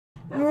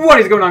What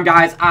is going on,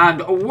 guys,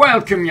 and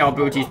welcome your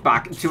booties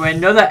back to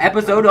another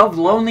episode of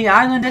Lonely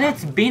Island. And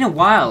it's been a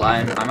while.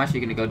 I'm actually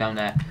going to go down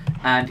there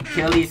and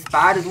kill these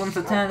spiders once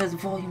I turn this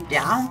volume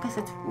down because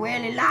it's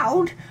really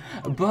loud.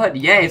 But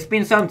yeah, it's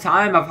been some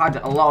time. I've had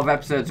a lot of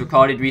episodes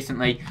recorded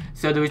recently,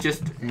 so there was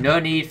just no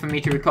need for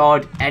me to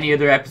record any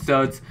other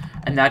episodes,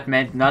 and that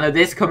meant none of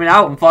this coming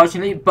out,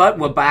 unfortunately. But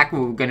we're back.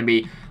 We're going to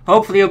be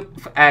hopefully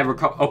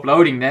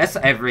uploading this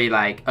every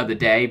other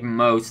day,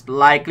 most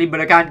likely,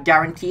 but I can't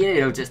guarantee it.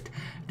 It'll just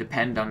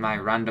depend on my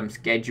random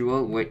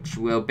schedule, which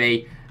will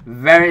be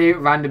very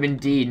random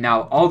indeed.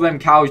 Now, all them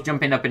cows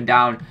jumping up and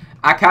down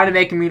are kind of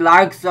making me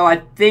lag, so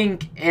I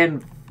think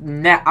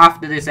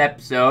after this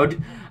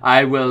episode,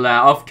 I will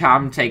off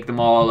cam take them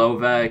all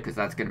over, because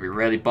that's going to be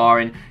really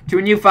boring, to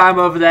a new farm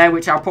over there,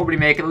 which I'll probably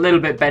make a little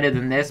bit better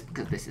than this,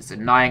 because this is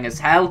annoying as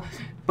hell.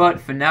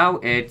 But for now,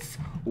 it's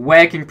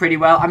working pretty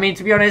well. I mean,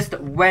 to be honest,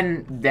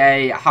 when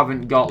they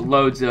haven't got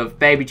loads of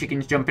baby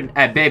cows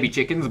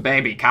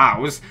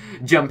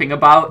jumping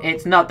about,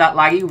 it's not that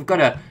laggy. We've got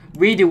to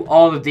redo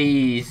all of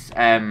these,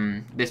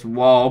 this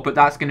wall, but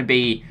that's going to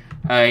be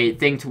a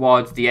thing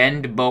towards the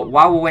end. But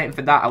while we're waiting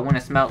for that, I want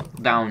to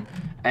smelt down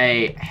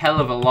a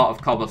hell of a lot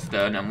of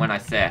cobblestone, and when I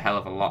say a hell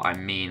of a lot, I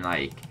mean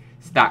like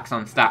stacks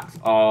on stacks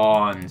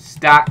on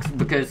stacks,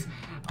 because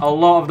a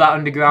lot of that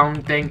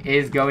underground thing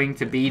is going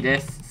to be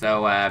this,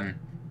 so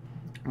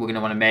we're going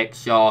to want to make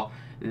sure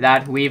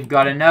that we've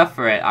got enough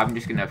for it. I'm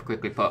just going to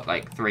quickly put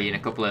like 3 in a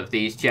couple of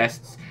these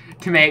chests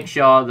to make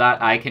sure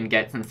that I can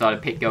get some sort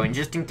of pick going,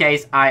 just in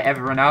case I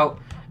ever run out.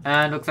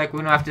 And looks like we're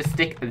going to have to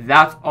stick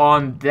that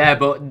on there.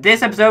 But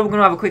this episode, we're going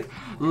to have a quick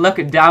look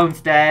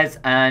downstairs.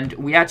 And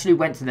we actually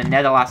went to the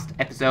nether last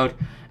episode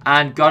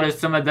and got us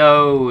some of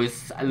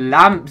those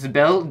lamps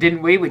built,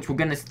 didn't we? Which we're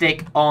going to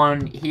stick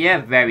on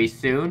here very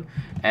soon.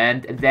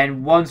 And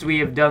then once we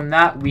have done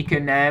that, we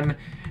can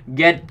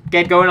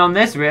get going on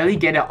this, really.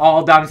 Get it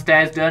all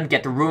downstairs done.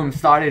 Get the room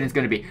started. It's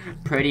going to be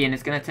pretty, and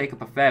it's going to take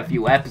up a fair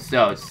few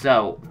episodes.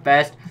 So,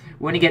 first,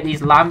 we're going to get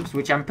these lamps,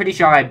 which I'm pretty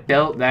sure I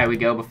built, there we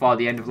go, before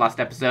the end of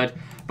last episode.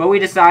 But we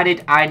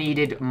decided I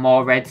needed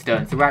more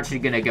redstone, so we're actually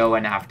going to go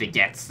and have to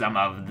get some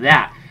of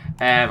that.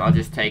 I'll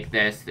just take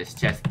this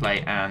chest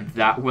plate, and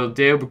that will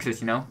do,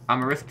 because, you know,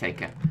 I'm a risk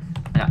taker.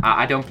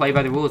 I don't play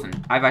by the rules,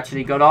 and I've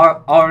actually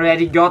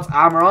already got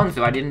armor on,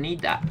 so I didn't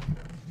need that.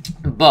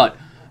 But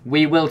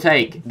we will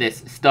take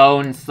this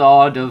stone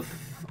sword of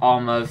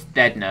almost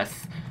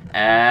deadness.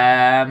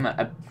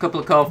 A couple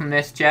of coal from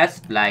this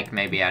chest, like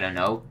maybe, I don't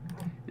know,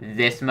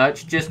 this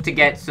much, just to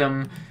get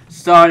some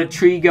sort of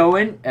tree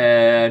going.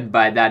 And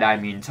by that I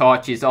mean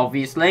torches,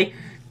 obviously.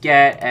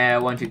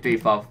 Get 1, 2, 3,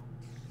 4,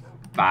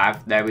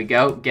 5. There we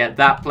go. Get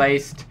that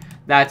placed.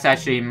 That's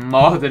actually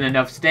more than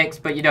enough sticks,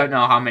 but you don't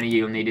know how many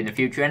you'll need in the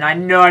future. And I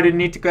know I didn't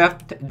need to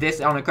craft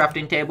this on a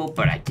crafting table,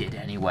 but I did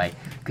anyway,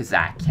 because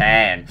I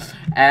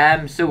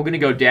can. So we're going to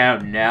go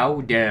down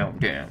now.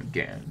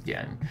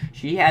 Down.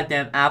 She had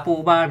them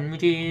apple bottom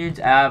jeans.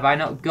 Have I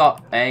not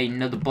got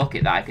another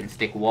bucket that I can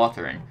stick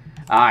water in?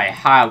 I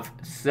have.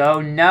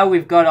 So now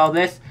we've got all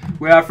this,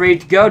 we are free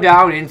to go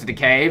down into the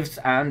caves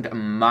and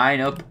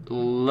mine up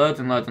loads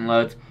and loads and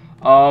loads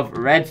of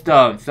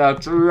redstone. So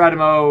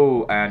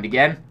Geronimo, and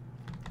again,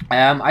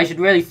 I should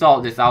really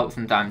sort this out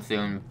sometime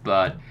soon,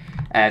 but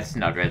it's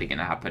not really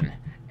gonna happen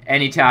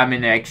anytime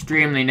in the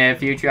extremely near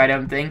future, I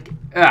don't think.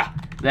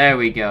 There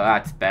we go,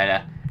 that's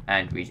better.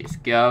 And we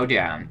just go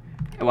down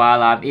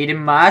while I'm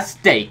eating my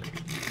steak.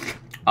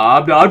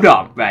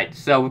 Right,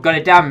 so we've got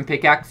a diamond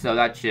pickaxe, so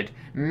that should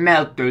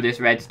melt through this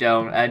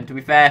redstone, and to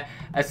be fair,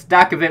 a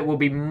stack of it will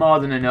be more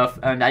than enough,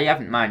 and I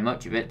haven't mined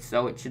much of it,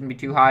 so it shouldn't be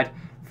too hard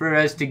for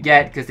us to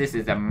get, because this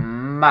is a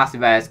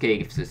massive ass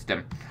cave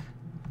system.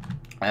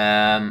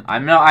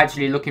 I'm not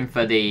actually looking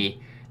for the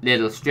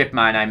little strip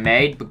mine I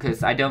made,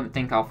 because I don't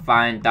think I'll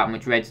find that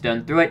much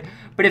redstone through it,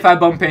 but if I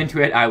bump into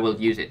it, I will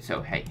use it.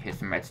 So hey, here's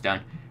some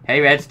redstone.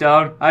 Hey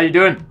redstone, how you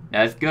doing?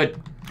 That's good.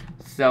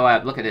 So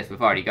look at this,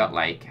 we've already got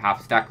like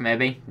half a stack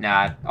maybe,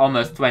 nah,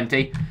 almost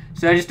 20.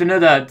 So just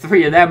another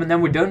 3 of them, and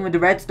then we're done with the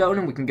redstone,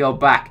 and we can go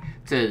back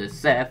to the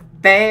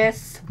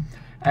surface.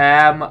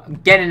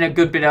 Getting a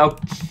good bit of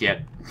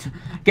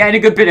getting a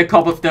good bit of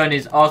cobblestone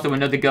is also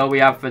another goal we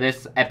have for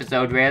this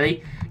episode,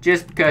 really.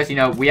 Just because, you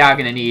know, we are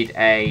going to need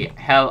a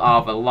hell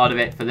of a lot of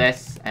it for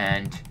this,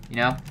 and, you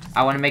know,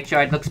 I want to make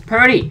sure it looks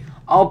pretty.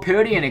 All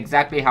pretty and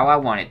exactly how I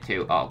want it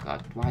to. Oh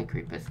god, why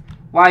creepers?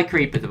 Why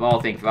creepers of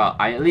all things? Well,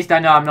 at least I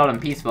know I'm not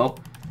unpeaceful.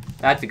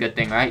 That's a good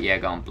thing, right? Yeah,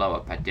 go and blow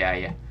up, I dare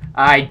you.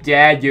 I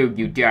dare you,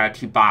 you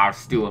dirty bar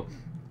stool.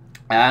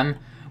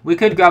 We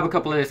could grab a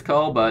couple of this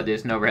coal, but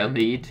there's no real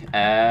need.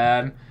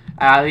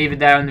 I'll leave it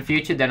there in the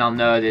future, then I'll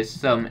know there's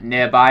some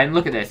nearby. And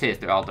look at this,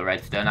 here's all the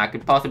redstone I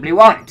could possibly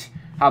want.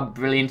 How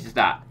brilliant is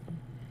that?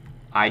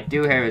 I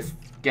do hear a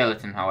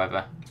skeleton,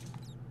 however.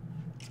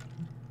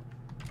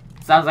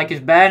 Sounds like it's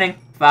burning.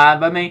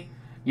 Fine by me.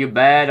 You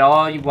bet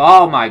all you...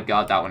 Oh my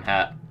god, that one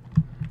hurt.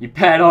 You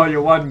bet all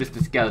you want,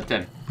 Mr.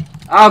 Skeleton.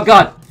 Oh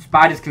god,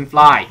 spiders can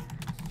fly.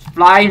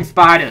 Flying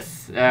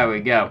spiders. There we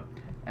go.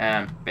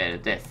 Bit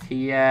of this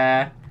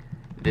here.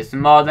 There's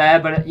some more there,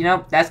 but, you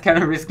know, that's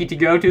kind of risky to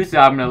go to, so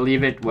I'm going to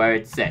leave it where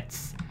it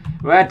sits.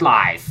 Where it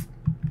lies.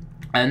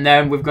 And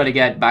then we've got to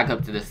get back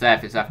up to the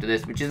surface after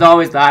this, which is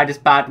always the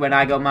hardest part when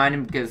I go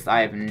mining, because I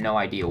have no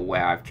idea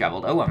where I've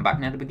travelled. Oh, I'm back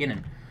near the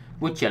beginning.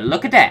 Would you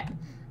look at that?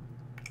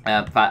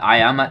 In fact, I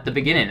am at the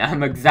beginning.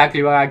 I'm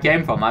exactly where I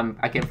came from.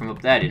 I came from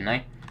up there, didn't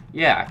I?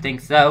 Yeah, I think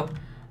so.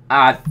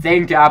 I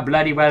think I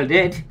bloody well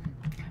did.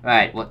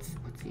 Right, what's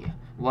here?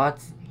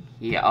 What's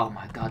here? Oh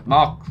my god,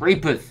 more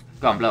creepers.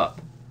 Go on, blow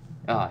up.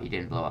 Oh, he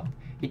didn't blow up.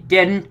 He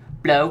didn't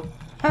blow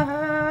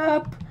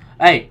up.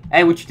 Hey,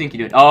 what you think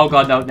you're doing? Oh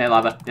god, no,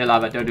 lava,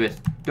 don't do this.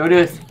 Don't do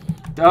this.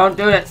 Don't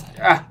do this.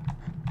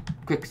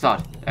 Quick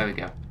sword. There we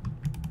go.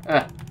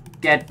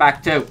 Get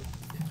back to.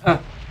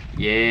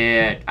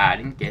 Yeah, I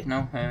didn't get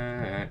no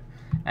hurt.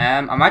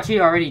 I'm actually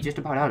already just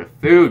about out of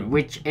food,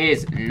 which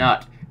is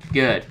not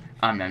good.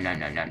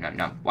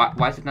 No.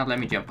 Why is it not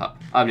letting me jump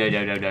up?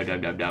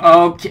 No.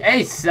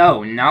 Okay,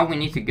 so now we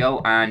need to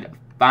go and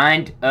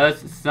find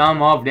us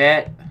some of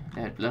that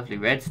lovely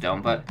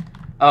redstone, but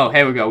oh,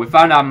 here we go. We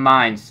found our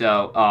mine,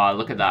 so oh,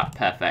 look at that,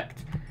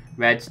 perfect.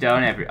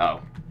 Redstone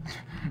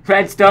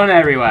redstone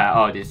everywhere.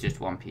 Oh, there's just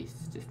one piece,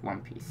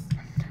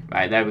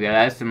 Right, there we go,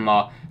 there's some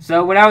more.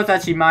 So when I was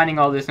actually mining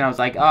all this and I was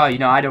like, oh, you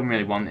know, I don't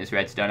really want this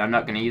redstone, I'm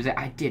not going to use it.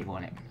 I did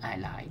want it. I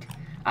lied.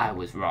 I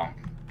was wrong.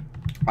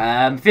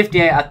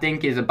 58 I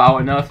think is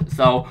about enough,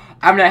 so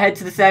I'm gonna head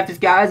to the surface,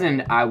 guys,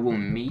 and I will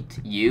meet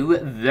you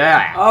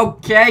there.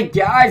 Okay,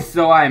 guys,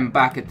 so I'm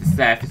back at the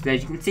surface.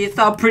 As you can see, it's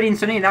all pretty and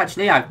sunny, and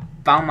actually I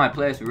found my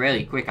place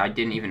really quick. I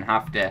didn't even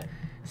have to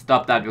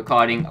stop that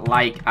recording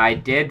like I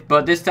did,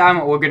 but this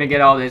time we're gonna get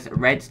all this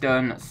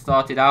redstone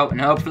sorted out, and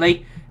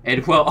hopefully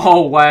it will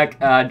all work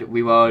and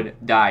we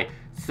won't die.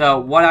 So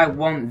what I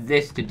want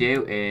this to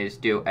do is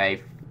do a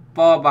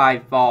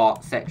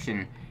 4x4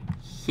 section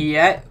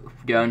here,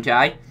 don't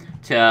I,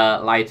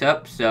 to light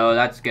up. So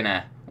that's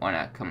gonna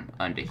wanna come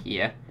under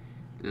here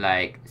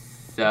like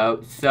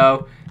so.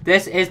 So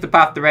this is the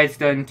path the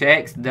redstone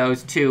takes.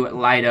 Those two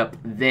light up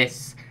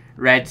this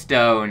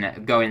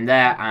redstone going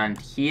there and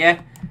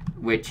here,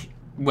 which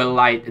will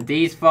light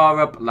these four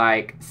up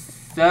like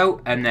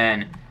so, and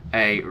then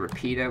a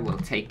repeater will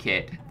take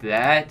it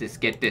there.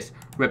 Just get this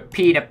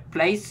repeater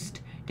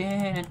placed.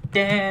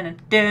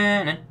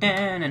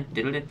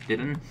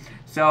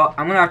 So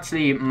I'm gonna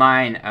actually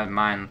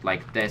mine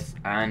like this,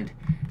 and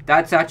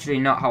that's actually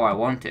not how I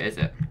want it, is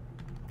it?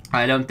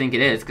 I don't think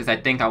it is, because I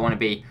think I want to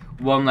be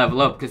one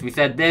level up, because we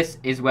said this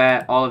is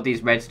where all of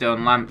these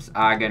redstone lamps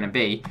are gonna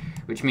be,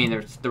 which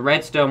means the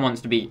redstone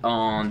wants to be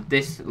on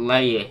this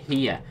layer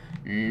here,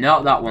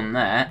 not that one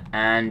there,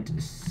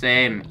 and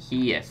same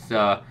here.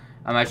 So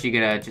I'm actually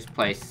gonna just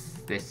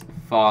place this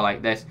 4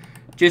 like this,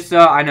 just so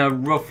I know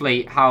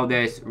roughly how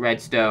this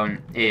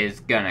redstone is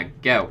gonna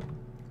go.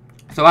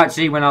 So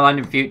actually, when I land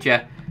in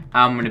future,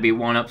 I'm going to be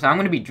 1 up. So I'm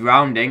going to be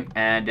drowning,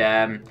 and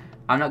I'm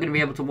not going to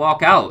be able to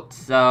walk out.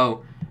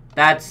 So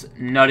that's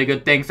not a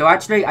good thing. So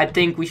actually, I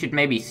think we should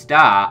maybe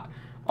start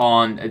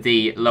on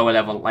the lower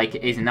level like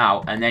it is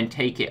now, and then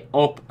take it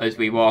up as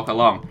we walk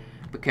along.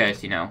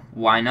 Because, you know,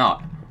 why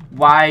not?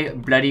 Why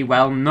bloody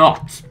well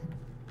not?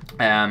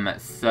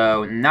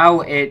 So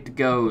now it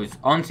goes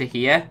onto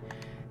here.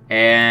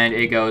 And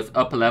it goes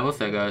up a level,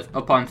 so it goes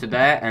up onto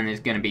there, and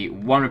there's going to be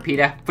 1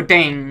 repeater.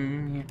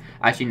 Ding!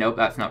 Actually, nope,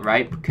 that's not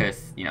right,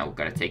 because, you know, we've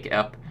got to take it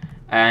up.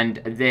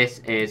 And this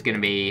is going to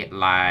be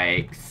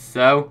like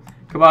so.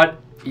 Come on,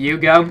 you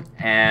go,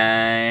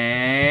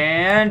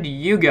 and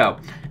you go.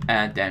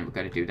 And then we've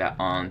got to do that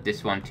on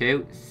this one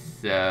too.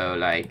 So,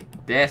 like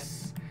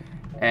this,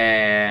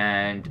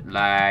 and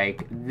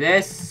like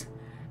this,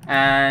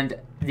 and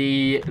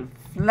the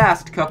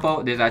last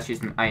couple, there's actually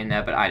some iron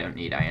there, but I don't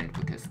need iron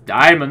because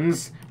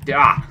diamonds.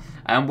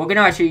 And we're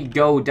gonna actually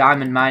go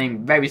diamond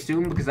mining very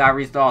soon because our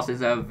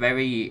resources are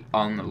very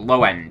on the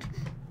low end.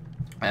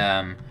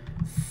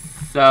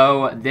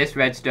 So this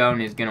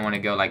redstone is gonna want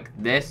to go like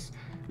this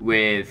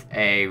with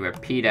a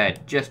repeater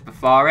just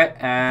before it.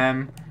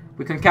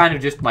 We can kind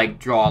of just like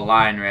draw a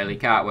line, really,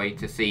 can't we,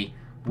 to see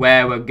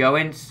where we're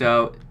going.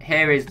 So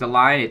here is the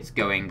line. It's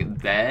going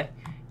there.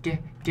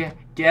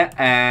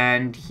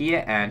 And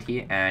here, and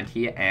here, and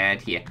here,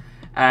 and here.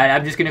 And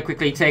I'm just going to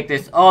quickly take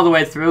this all the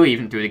way through,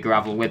 even through the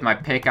gravel with my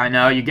pick. I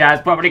know you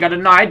guys probably got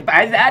annoyed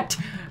by that.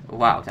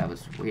 Wow, that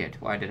was weird.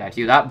 Why did I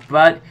do that?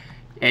 But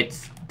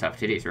it's tough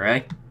titties,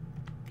 really.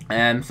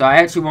 So I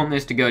actually want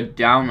this to go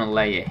down a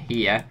layer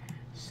here.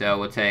 So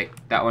we'll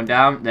take that one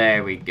down.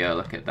 There we go.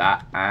 Look at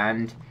that.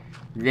 And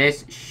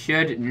this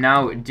should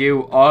now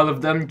do all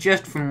of them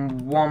just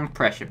from 1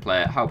 pressure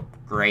plate. How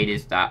great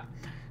is that?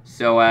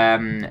 So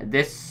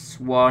this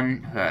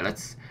one,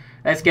 let's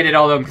get it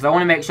all done, because I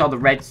want to make sure the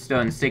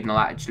redstone signal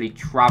actually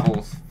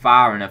travels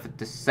far enough at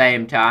the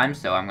same time.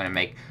 So I'm going to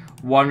make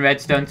 1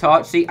 redstone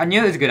torch. See, I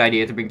knew it was a good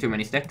idea to bring too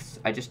many sticks.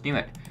 I just knew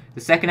it.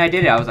 The second I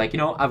did it, I was like, you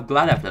know, I'm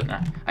glad I've done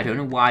that. I don't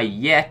know why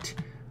yet,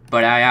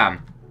 but I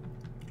am.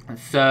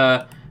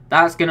 So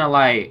that's going to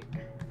like...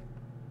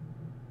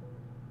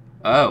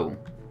 Oh.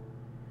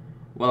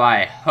 Well,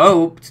 I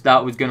hoped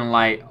that was gonna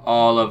light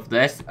all of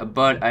this,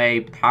 but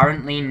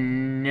apparently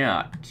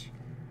not.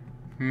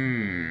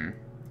 I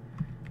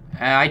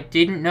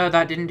didn't know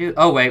that didn't do...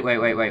 Oh, wait.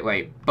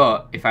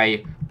 But if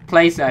I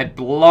place a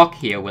block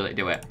here, will it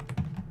do it?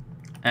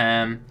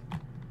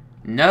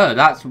 No,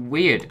 that's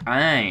weird.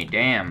 Aye,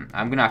 damn.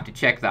 I'm gonna have to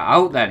check that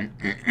out then.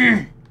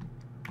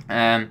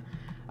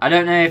 I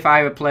don't know if I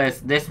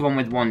replace this one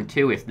with 1,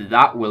 2, if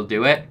that will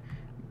do it.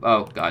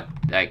 Oh, God.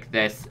 Like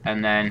this,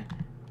 and then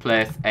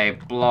place a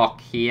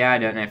block here. I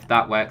don't know if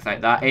that works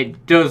like that.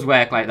 It does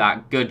work like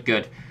that.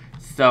 Good.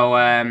 So,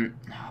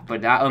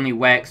 but that only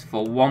works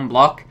for 1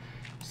 block.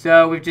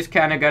 So we've just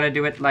kind of got to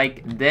do it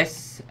like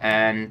this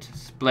and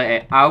split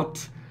it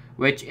out,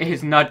 which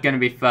is not going to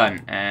be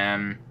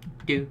fun.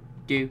 Do.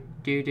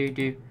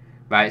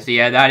 Right, so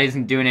yeah, that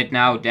isn't doing it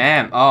now.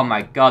 Damn. Oh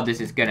my God,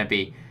 this is going to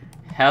be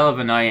hell of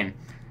annoying.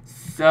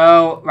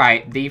 So,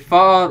 right, the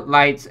 4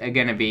 lights are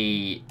going to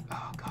be...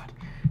 Oh God.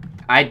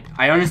 I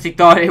honestly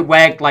thought it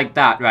worked like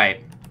that,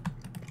 right?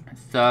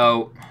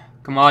 So,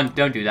 come on,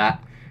 don't do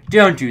that.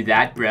 Don't do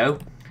that, bro.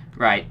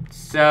 Right,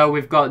 so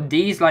we've got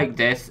these like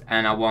this,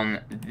 and I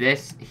want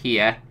this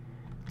here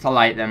to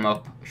light them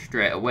up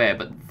straight away.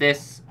 But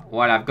this,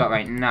 what I've got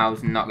right now,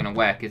 is not going to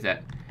work, is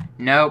it?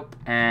 Nope.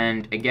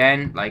 And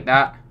again, like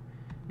that.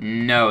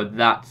 No,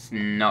 that's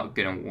not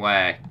going to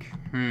work.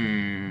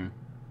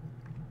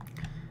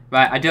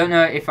 Right, I don't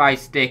know if I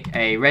stick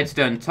a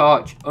redstone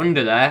torch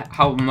under there,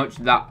 how much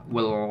that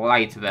will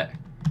light of it.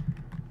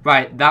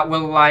 Right, that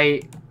will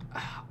light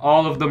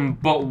all of them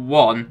but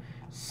 1.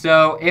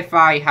 So if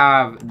I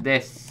have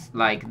this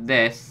like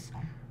this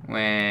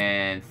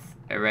with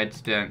a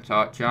redstone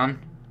torch on,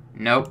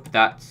 nope,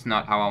 that's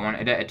not how I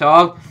wanted it at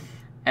all.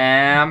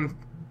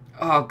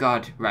 Oh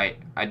God, right,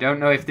 I don't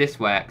know if this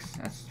works.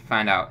 Let's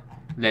find out.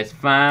 Let's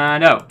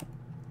find out.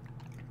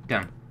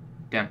 Done.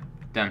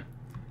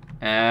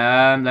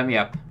 Let me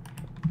up.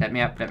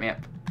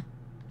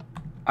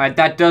 Alright,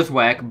 that does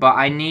work, but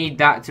I need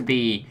that to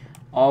be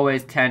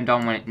always turned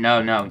on when it...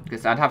 No,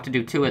 because I'd have to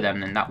do 2 of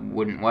them, and that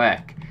wouldn't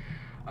work.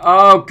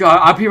 Oh God,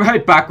 I'll be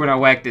right back when I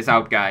work this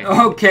out, guys.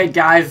 Okay,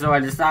 guys, so I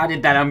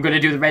decided that I'm going to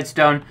do the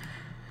redstone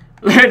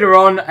later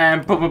on,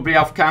 and probably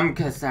off cam,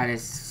 because that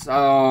is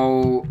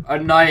so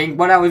annoying.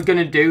 What I was going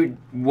to do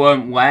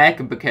won't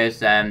work, because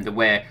the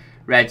way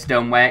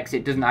redstone works,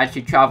 it doesn't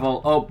actually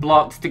travel up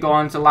blocks to go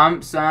onto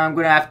lamps, so I'm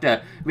going to have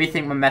to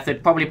rethink my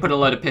method. Probably put a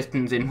load of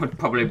pistons in would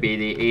probably be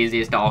the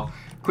easiest or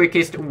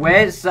quickest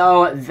way,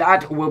 so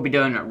that will be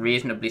done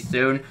reasonably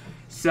soon.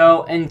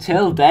 So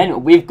until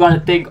then, we've got to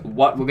think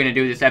what we're going to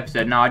do this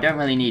episode. Now, I don't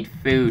really need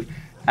food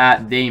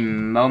at the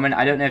moment.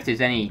 I don't know if there's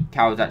any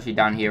cows actually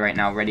down here right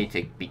now ready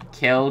to be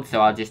killed,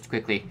 so I'll just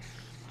quickly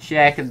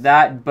check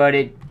that, but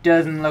it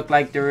doesn't look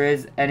like there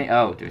is any.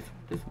 Oh, there's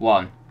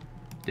one.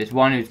 There's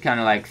one who's kind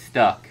of like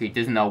stuck. He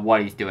doesn't know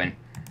what he's doing.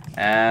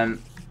 Yeah,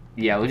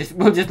 we'll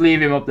just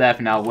leave him up there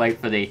for now.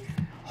 Wait for the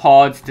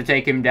hordes to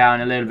take him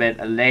down a little bit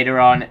later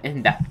on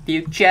in the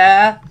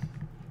future.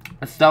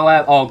 So,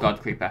 oh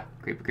God, creeper.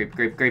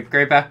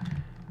 Creeper.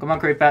 Come on,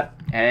 creeper.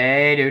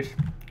 Hey, dude.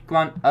 Come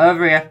on,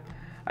 over here.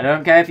 I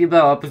don't care if you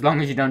blow up as long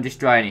as you don't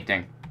destroy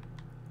anything.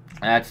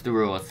 That's the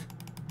rules.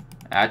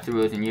 That's the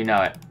rules, and you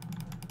know it.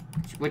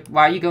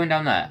 Why are you going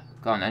down there?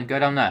 Go on then, go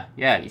down there.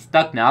 Yeah, you're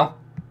stuck now.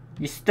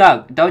 You're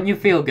stuck. Don't you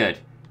feel good?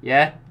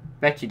 Yeah?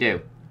 Bet you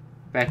do.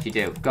 Bet you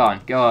do. Go on,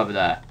 go over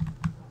there.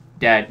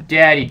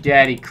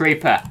 Daddy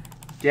creeper.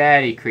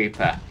 Daddy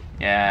creeper.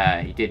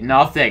 Yeah, he did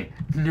nothing.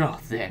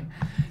 Nothing.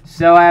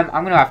 So, I'm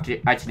gonna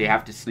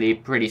have to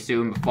sleep pretty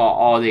soon before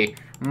all the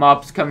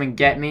mobs come and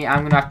get me.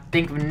 I'm gonna have to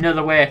think of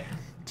another way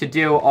to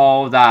do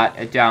all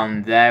that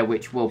down there,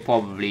 which will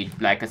probably,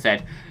 like I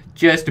said,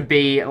 just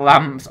be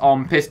lamps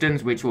on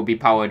pistons, which will be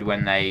powered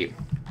when they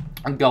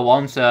go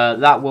on. So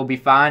that will be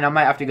fine. I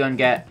might have to go and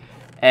get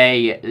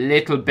a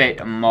little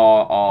bit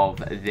more of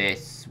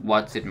this,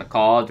 what's it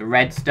called,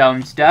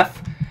 redstone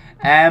stuff.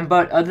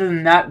 But other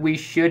than that, we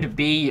should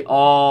be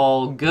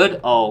all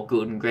good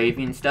and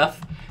gravy and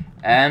stuff.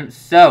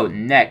 So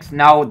next,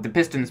 now the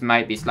pistons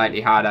might be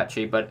slightly hard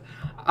actually, but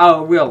I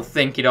will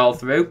think it all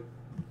through.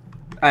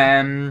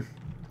 I'm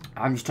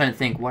just trying to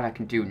think what I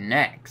can do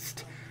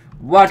next.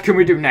 What can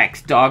we do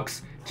next,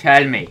 dogs?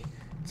 Tell me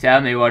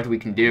what we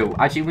can do.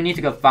 Actually, we need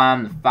to go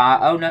farm the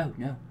farm. Oh no,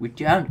 we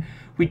don't.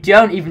 We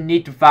don't even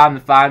need to farm the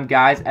farm,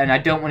 guys. And I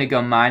don't want to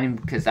go mining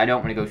because I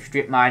don't want to go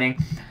strip mining.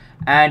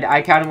 And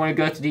I kind of want to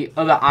go to the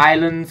other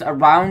islands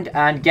around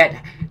and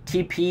get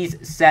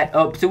TPs set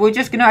up. So we're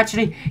just going to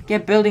actually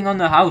get building on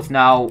the house.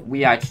 Now,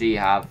 we actually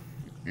have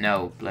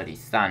no bloody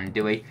sand,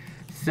 do we?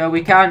 So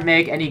we can't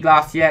make any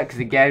glass yet because,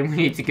 again, we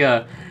need to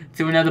go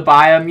to another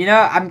biome. You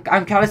know, I'm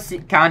kind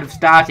of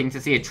starting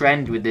to see a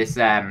trend with this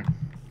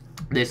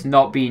this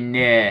not being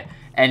near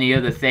any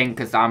other thing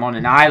because I'm on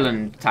an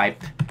island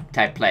type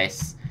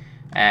place.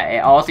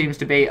 It all seems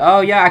to be, oh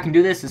yeah, I can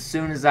do this as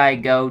soon as I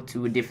go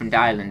to a different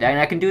island.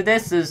 And I can do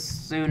this as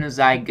soon as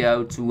I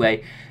go to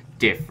a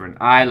different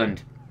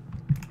island.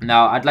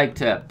 Now, I'd like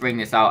to bring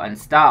this out and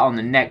start on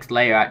the next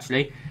layer,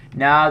 actually.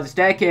 Now, the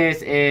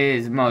staircase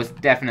is most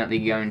definitely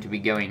going to be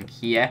going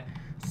here.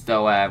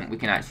 So, we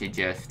can actually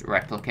just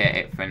replicate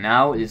it for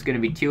now. There's going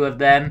to be 2 of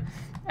them.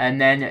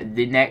 And then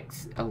the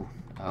next... Oh,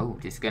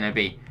 there's going to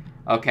be...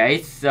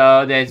 Okay,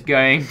 so there's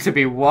going to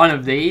be 1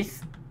 of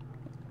these.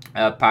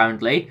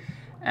 Apparently.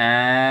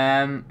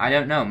 I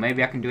don't know.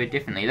 Maybe I can do it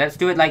differently. Let's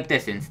do it like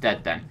this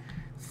instead then.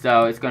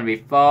 So, it's going to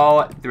be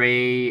 4,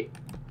 3,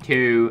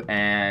 2,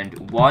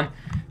 and 1.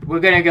 We're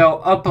going to go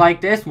up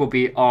like this. We'll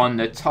be on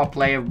the top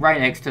layer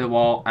right next to the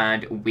wall,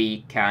 and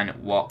we can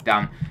walk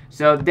down.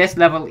 So this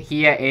level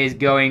here is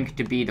going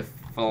to be the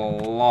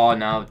floor.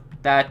 Now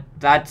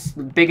that's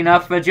big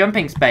enough for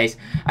jumping space.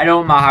 I don't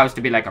want my house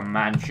to be like a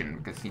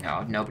mansion because, you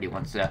know, nobody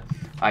wants to.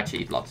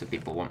 Actually, lots of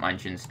people want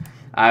mansions.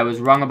 I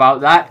was wrong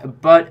about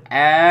that. But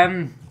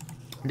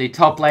the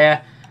top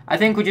layer, I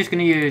think we're just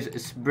going to use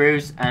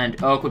spruce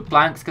and oak wood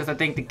planks because I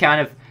think they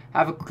kind of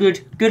have a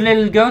good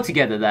little go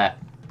together there.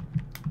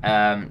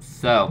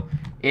 So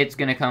it's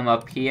gonna come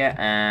up here,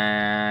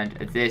 and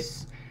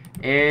this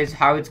is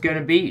how it's gonna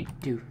be.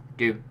 That's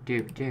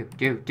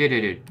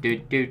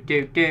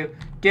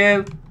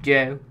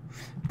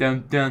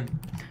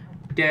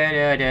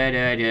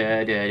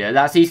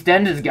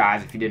EastEnders,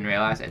 guys, if you didn't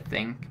realize. I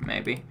think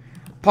maybe,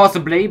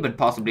 possibly, but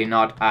possibly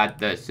not at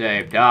the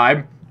same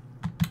time.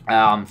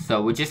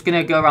 So we're just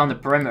gonna go around the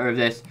perimeter of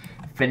this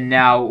for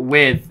now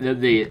with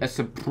the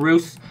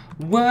spruce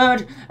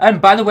wood. And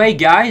by the way,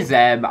 guys,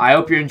 I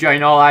hope you're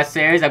enjoying all our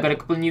series. I've got a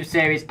couple of new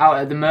series out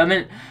at the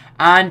moment,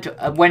 and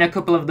when a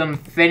couple of them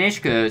finish,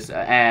 because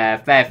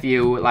fair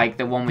few, like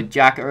the one with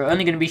Jack, are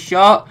only going to be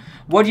short.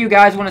 What do you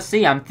guys want to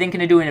see? I'm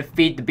thinking of doing a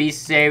Feed the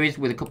Beast series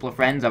with a couple of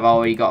friends. I've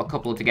already got a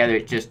couple together.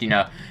 It's just, you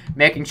know,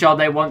 making sure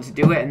they want to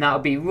do it, and that'll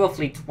be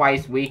roughly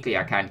twice weekly.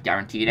 I can't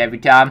guarantee it every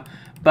time,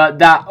 but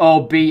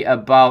that'll be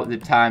about the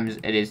times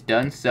it is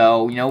done.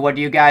 So, you know, what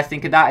do you guys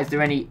think of that? Is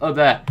there any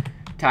other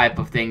type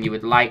of thing you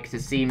would like to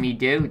see me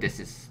do? This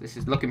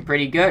is looking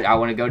pretty good. I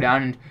want to go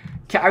down and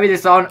carry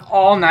this on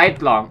all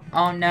night long.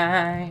 All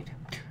night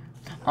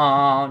long,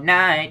 all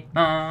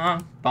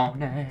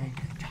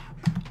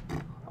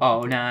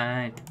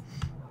night.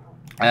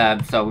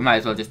 So we might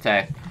as well just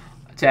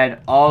turn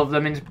all of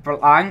them into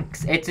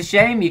planks. It's a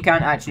shame you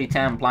can't actually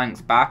turn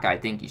planks back. I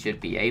think you should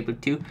be able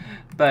to,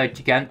 but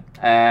you can't.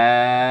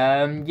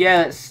 Yeah,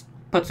 let's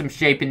put some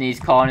shape in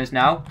these corners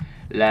now.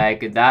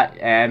 Like that.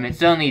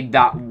 It's only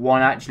that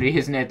one actually,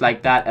 isn't it?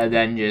 Like that, and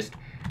then just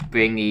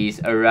bring these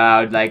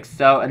around like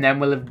so, and then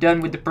we'll have done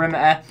with the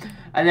perimeter,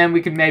 and then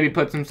we could maybe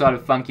put some sort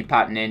of funky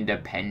pattern in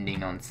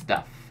depending on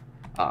stuff.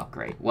 Oh,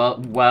 great.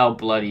 Well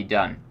bloody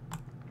done.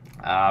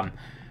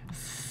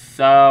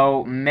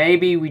 So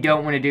maybe we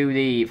don't want to do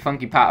the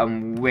funky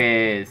pattern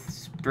with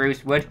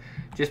spruce wood,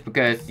 just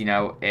because, you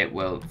know, it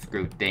will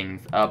screw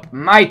things up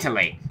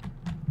mightily.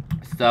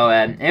 So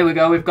here we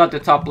go. We've got the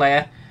top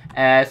layer.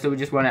 So we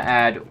just want to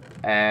add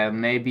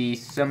maybe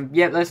some,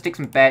 let's stick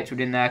some birch wood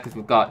in there, because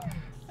we've got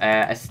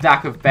a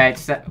stack of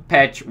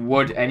birch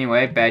wood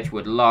anyway, birch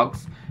wood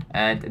logs,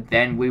 and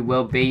then we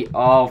will be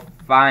all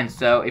fine.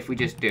 So if we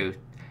just do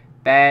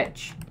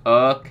birch,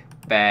 oak,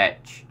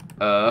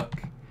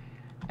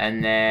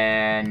 and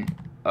then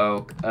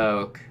oak,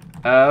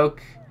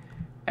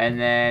 and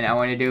then I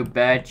want to do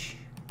birch,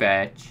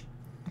 and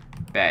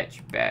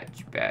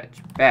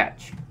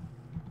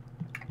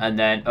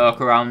then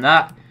oak around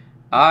that.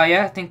 Oh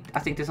yeah, I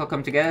think this will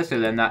come together. So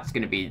then that's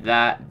going to be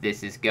that.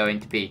 This is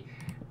going to be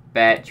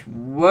birch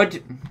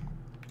wood,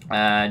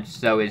 and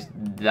so is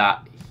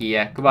that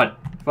here. Come on,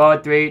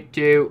 4, 3,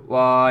 2,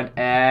 1,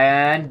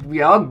 and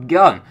we are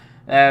gone.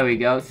 There we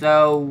go.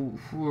 So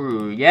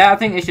yeah, I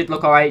think it should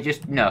look alright.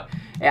 Just, you know,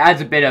 it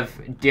adds a bit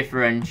of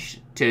difference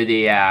to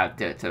the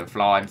to the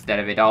floor instead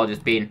of it all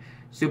just being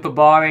super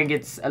boring.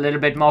 It's a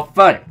little bit more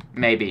fun.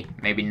 Maybe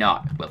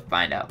not. We'll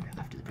find out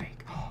after the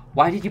break.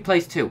 Why did you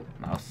place 2,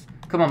 Mouse?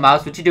 Come on,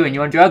 Mouse. What you doing?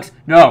 You on drugs?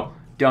 No,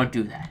 don't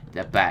do that.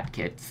 They're bad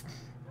kids.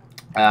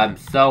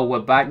 So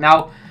we're back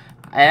now.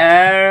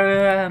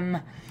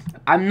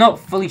 I'm not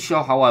fully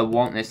sure how I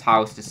want this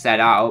house to set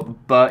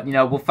out, but, you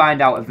know, we'll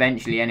find out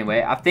eventually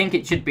anyway. I think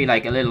it should be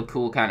like a little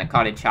cool kind of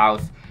cottage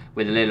house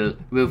with a little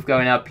roof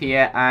going up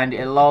here, and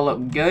it'll all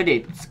look good.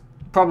 It's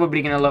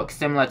probably going to look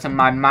similar to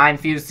my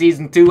Mindfuse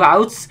Season 2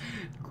 house.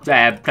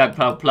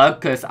 Plug,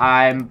 because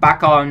I'm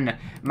back on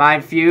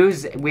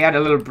Mindfuse. We had a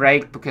little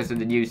break because of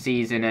the new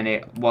season, and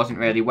it wasn't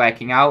really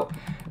working out.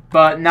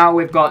 But now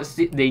we've got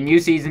the new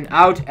season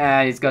out,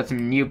 and it's got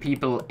some new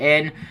people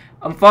in.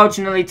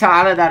 Unfortunately,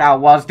 Tyler, that I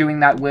was doing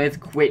that with,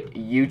 quit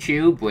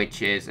YouTube,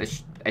 which is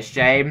a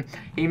shame.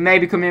 He may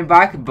be coming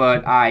back,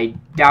 but I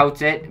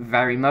doubt it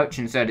very much,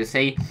 and so does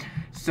he.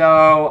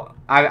 So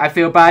I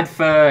feel bad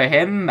for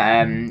him.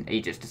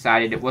 He just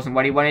decided it wasn't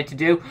what he wanted to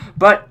do.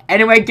 But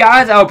anyway,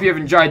 guys, I hope you've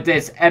enjoyed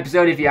this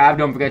episode. If you have,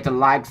 don't forget to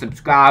like,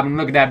 subscribe, and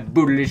look at that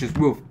bootylicious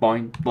roof.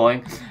 Boing,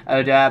 boing.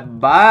 And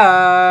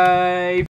bye.